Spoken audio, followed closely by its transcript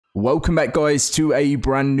Welcome back guys to a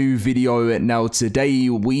brand new video. Now today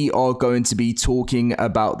we are going to be talking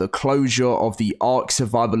about the closure of the ARK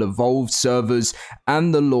Survival Evolved servers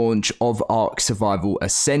and the launch of ARK Survival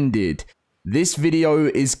Ascended. This video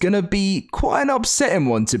is gonna be quite an upsetting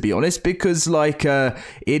one, to be honest, because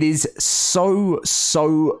it is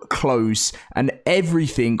so close and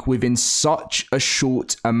everything within such a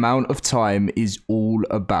short amount of time is all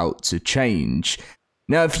about to change.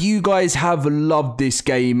 Now, if you guys have loved this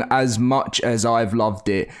game as much as I've loved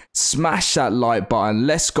it, smash that like button.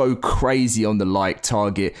 Let's go crazy on the like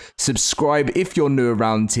target. Subscribe if you're new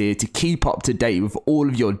around here to keep up to date with all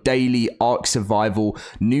of your daily ARK Survival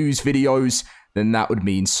news videos. Then that would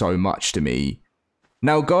mean so much to me.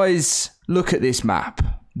 Now, guys, look at this map.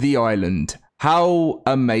 The island. How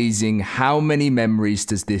amazing. How many memories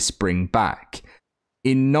does this bring back?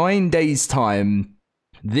 In 9 days' time,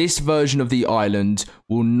 this version of the island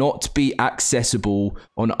will not be accessible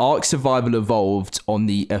on ARK Survival Evolved on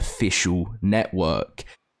the official network.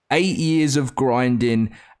 8 years of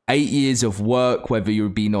grinding, 8 years of work, whether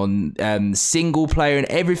you've been on single player and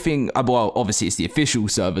everything. Well, obviously it's the official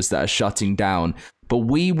servers that are shutting down, but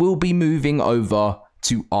we will be moving over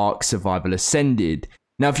to ARK Survival Ascended.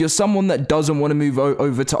 Now, if you're someone that doesn't want to move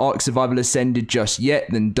over to ARK Survival Ascended just yet,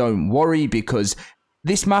 then don't worry, because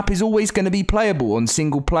this map is always going to be playable on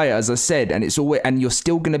single player, as I said, and you're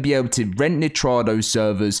still going to be able to rent Nitrado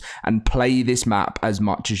servers and play this map as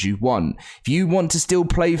much as you want. If you want to still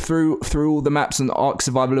play through all the maps on ARK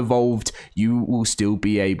Survival Evolved, you will still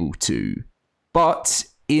be able to. But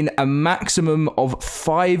in a maximum of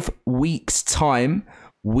 5 weeks' time,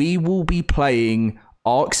 we will be playing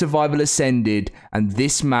ARK Survival Ascended, and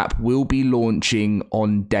this map will be launching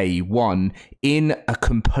on day 1 in a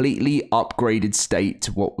completely upgraded state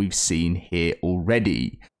to what we've seen here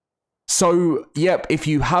already. So, yep, if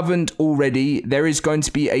you haven't already, there is going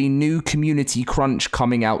to be a new community crunch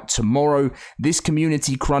coming out tomorrow. This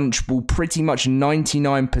community crunch will pretty much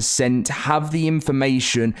 99% have the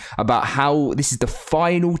information about how this is the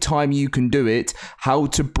final time you can do it, how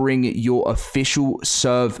to bring your official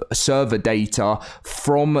server data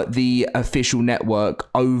from the official network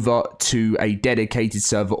over to a dedicated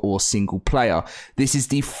server or single player. This is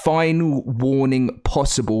the final warning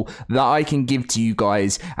possible that I can give to you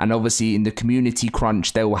guys, and obviously in the community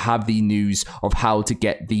crunch they will have the news of how to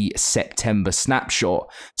get the September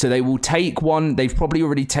snapshot. So they will take one, they've probably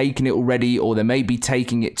already taken it already, or they may be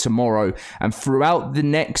taking it tomorrow, and throughout the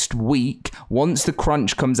next week, once the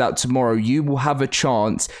crunch comes out tomorrow, you will have a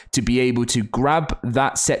chance to be able to grab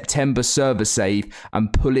that September server save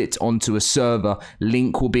and pull it onto a server.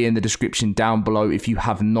 Link will be in the description down below if you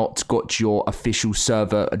have not got your official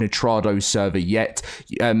server, a Nitrado server yet.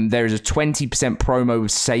 There is a 20% promo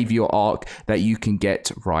with Save Your ARK that you can get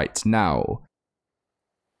right now.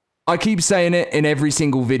 I keep saying it in every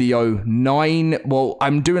single video.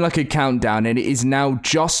 I'm doing like a countdown, and it is now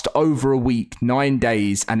just over a week, 9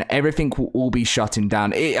 days, and everything will all be shutting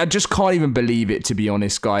down. I just can't even believe it, to be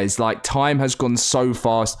honest, guys. Like, time has gone so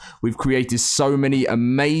fast. We've created so many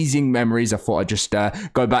amazing memories. I thought I'd just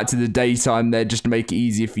go back to the daytime there just to make it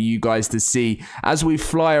easier for you guys to see as we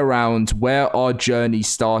fly around where our journey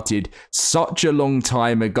started such a long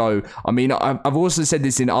time ago. I mean, I've also said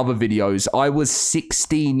this in other videos. I was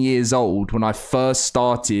 16 years old when I first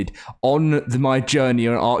started on my journey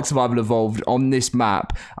on ARK Survival Evolved on this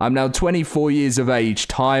map. I'm now 24 years of age.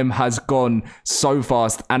 Time has gone so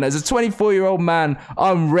fast, and as a 24-year-old man,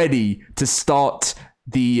 I'm ready to start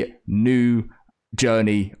the new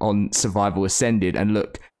journey on Survival Ascended. And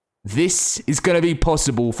look, this is going to be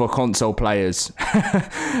possible for console players.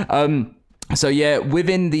 So yeah,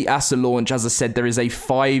 within the ASA launch, as I said, there is a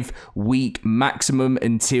 5-week maximum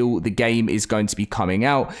until the game is going to be coming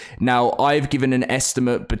out. Now, I've given an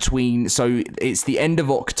estimate so it's the end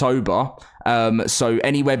of October. So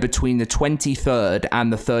anywhere between the 23rd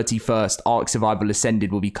and the 31st, ARK Survival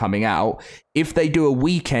Ascended will be coming out. If they do a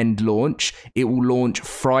weekend launch, it will launch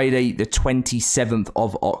Friday the 27th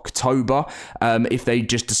of October. If they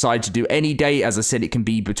just decide to do any day, as I said, it can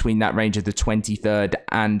be between that range of the 23rd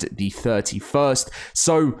and the 31st.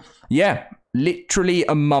 So yeah, literally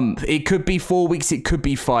a month. It could be 4 weeks, it could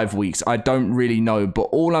be 5 weeks. I don't really know. But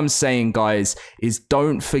all I'm saying, guys, is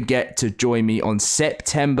don't forget to join me on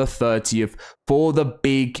September 30th for the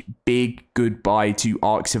big goodbye to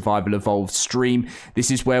ARK Survival Evolved stream. This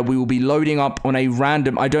is where we will be loading up on a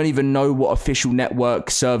random, I don't even know what official network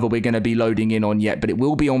server we're going to be loading in on yet, but it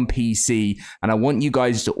will be on PC. And I want you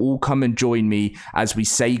guys to all come and join me as we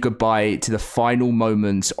say goodbye to the final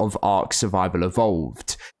moments of ARK Survival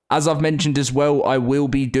Evolved. As I've mentioned as well, I will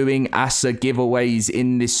be doing ASA giveaways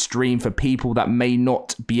in this stream for people that may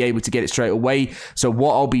not be able to get it straight away. So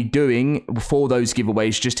what I'll be doing for those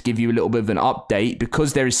giveaways, just to give you a little bit of an update,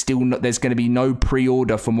 because there's going to be no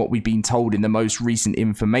pre-order from what we've been told in the most recent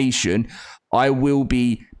information, I will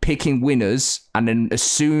be picking winners, and then as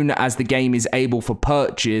soon as the game is able for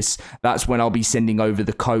purchase, that's when I'll be sending over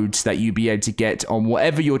the codes that you'll be able to get on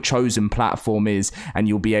whatever your chosen platform is, and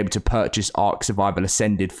you'll be able to purchase ARK Survival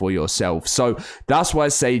Ascended for yourself. So that's why I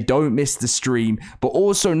say don't miss the stream, but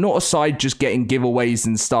also not aside just getting giveaways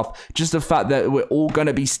and stuff, just the fact that we're all going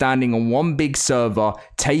to be standing on one big server,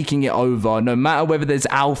 taking it over, no matter whether there's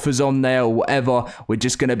alphas on there or whatever. We're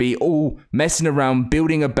just going to be all messing around,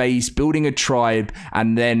 building a base, building a tribe,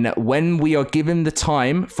 and then when we are given the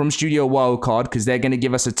time from Studio Wildcard, because they're going to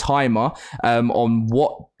give us a timer on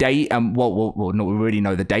what date, and we already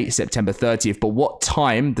know the date, September 30th, but what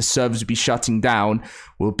time the servers will be shutting down,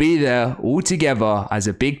 we'll be there all together as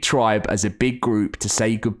a big tribe, as a big group, to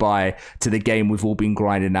say goodbye to the game we've all been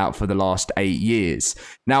grinding out for the last 8 years.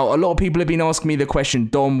 Now, a lot of people have been asking me the question,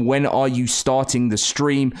 Dom, when are you starting the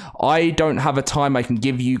stream? I don't have a time I can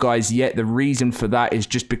give you guys yet. The reason for that is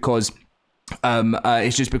just because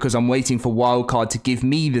I'm waiting for Wildcard to give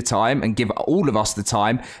me the time and give all of us the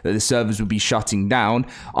time that the servers will be shutting down.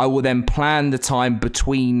 I will then plan the time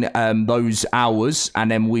between those hours,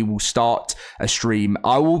 and then we will start a stream.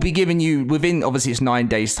 I will be giving you within, obviously it's 9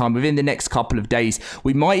 days time, within the next couple of days.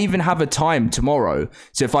 We might even have a time tomorrow.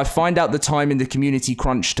 So if I find out the time in the community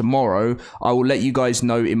crunch tomorrow, I will let you guys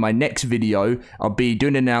know in my next video. I'll be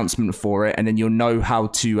doing an announcement for it, and then you'll know how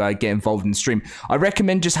to get involved in the stream. I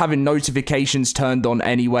recommend just having notifications turned on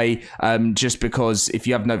anyway, just because if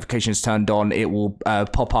you have notifications turned on, it will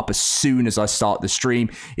pop up as soon as I start the stream.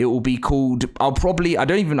 It will be called, I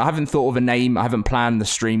haven't thought of a name, I haven't planned the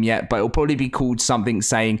stream yet, but it'll probably be called something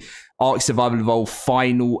saying ARK Survival Evolved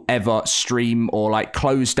final ever stream, or like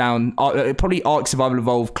close down, probably ARK Survival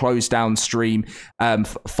Evolved close down stream,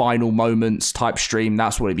 final moments type stream.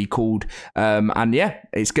 That's what it'd be called. And yeah,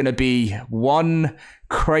 it's going to be one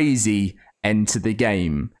crazy end to the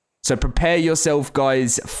game. So prepare yourself,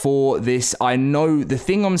 guys, for this. I know the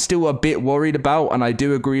thing I'm still a bit worried about, and I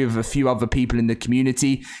do agree with a few other people in the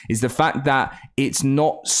community, is the fact that it's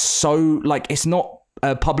not so, like, it's not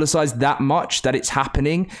publicized that much that it's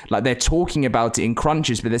happening. Like, they're talking about it in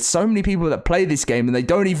crunches, but there's so many people that play this game and they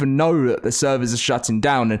don't even know that the servers are shutting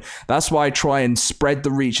down. And that's why I try and spread the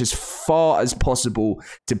reach as far as possible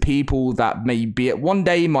to people that maybe at one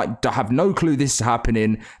day might have no clue this is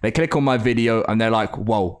happening. They click on my video and they're like,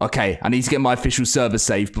 whoa, okay, I need to get my official server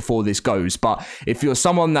saved before this goes. But if you're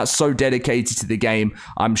someone that's so dedicated to the game,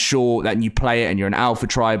 I'm sure that you play it and you're an alpha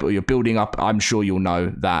tribe or you're building up, I'm sure you'll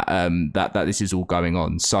know that that this is all going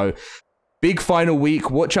on. So big final week.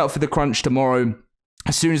 Watch out for the crunch tomorrow.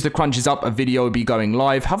 As soon as the crunch is up, a video will be going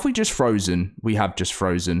live. Have we just frozen? We have just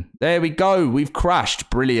frozen. There we go. We've crashed.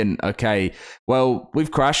 Brilliant. Okay. Well, we've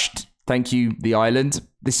crashed. Thank you, the island.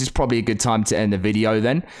 This is probably a good time to end the video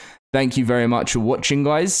then. Thank you very much for watching,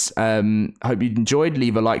 guys. Hope you enjoyed.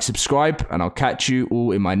 Leave a like, subscribe, and I'll catch you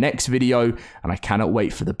all in my next video. And I cannot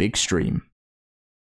wait for the big stream.